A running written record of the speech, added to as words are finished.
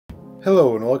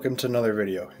Hello and welcome to another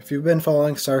video. If you've been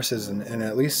following Star Citizen in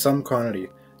at least some quantity,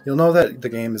 you'll know that the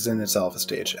game is in its alpha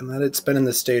stage, and that it's been in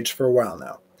this stage for a while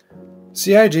now.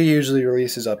 CIG usually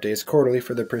releases updates quarterly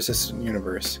for the persistent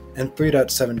universe, and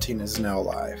 3.17 is now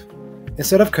live.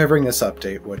 Instead of covering this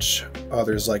update, which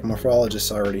others like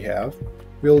Morphologists already have,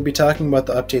 we will be talking about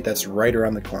the update that's right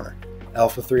around the corner,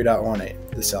 Alpha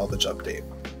 3.18, the salvage update.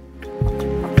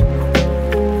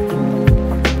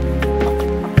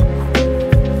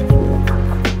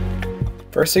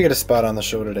 First to get a spot on the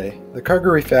show today, the cargo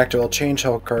refactor will change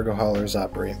how cargo haulers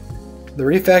operate. The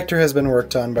refactor has been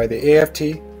worked on by the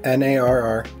AFT,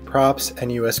 NARR, Props, and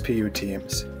USPU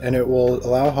teams, and it will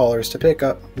allow haulers to pick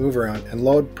up, move around, and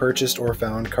load purchased or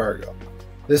found cargo.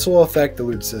 This will affect the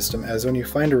loot system, as when you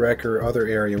find a wreck or other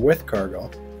area with cargo,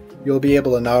 you'll be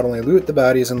able to not only loot the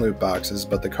bodies and loot boxes,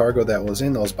 but the cargo that was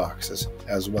in those boxes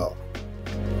as well.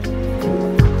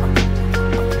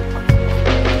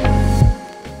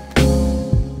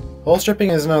 Hull stripping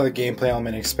is another gameplay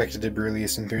element expected to be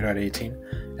released in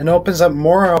 3.18, and opens up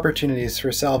more opportunities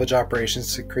for salvage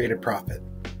operations to create a profit.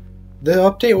 The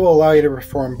update will allow you to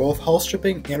perform both hull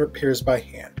stripping and repairs by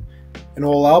hand, and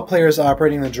will allow players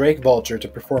operating the Drake Vulture to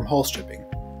perform hull stripping.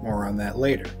 More on that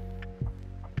later.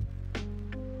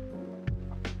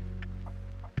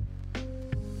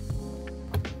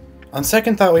 On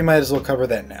second thought, we might as well cover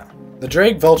that now. The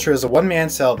Drake Vulture is a one-man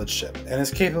salvage ship, and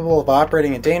is capable of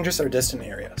operating in dangerous or distant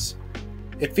areas.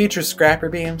 It features scrapper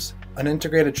beams, an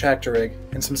integrated tractor rig,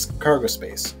 and some cargo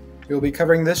space. We will be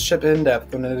covering this ship in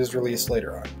depth when it is released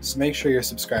later on, so make sure you're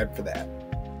subscribed for that.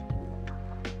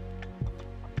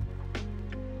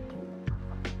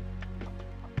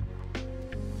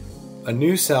 A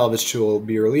new salvage tool will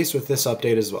be released with this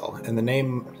update as well, and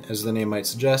as the name might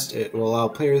suggest, it will allow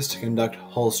players to conduct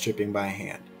hull stripping by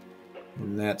hand.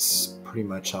 And that's pretty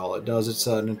much all it does. It's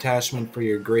an attachment for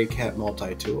your Grey Cat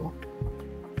multi-tool,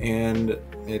 and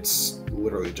it's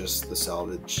literally just the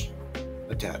salvage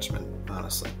attachment,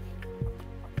 honestly.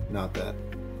 Not that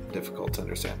difficult to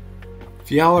understand.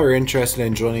 If y'all are interested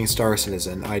in joining Star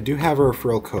Citizen, I do have a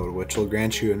referral code which will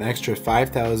grant you an extra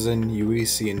 5,000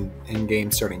 UEC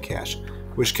in-game starting cash,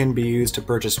 which can be used to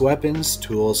purchase weapons,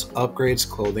 tools, upgrades,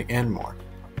 clothing, and more,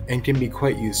 and can be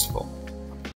quite useful.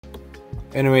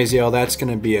 Anyways, y'all, that's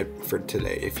going to be it for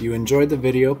today. If you enjoyed the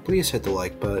video, please hit the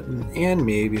like button and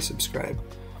maybe subscribe.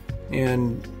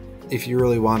 And if you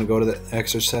really want to go to the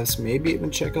extra steps, maybe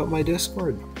even check out my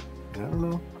Discord. I don't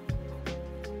know.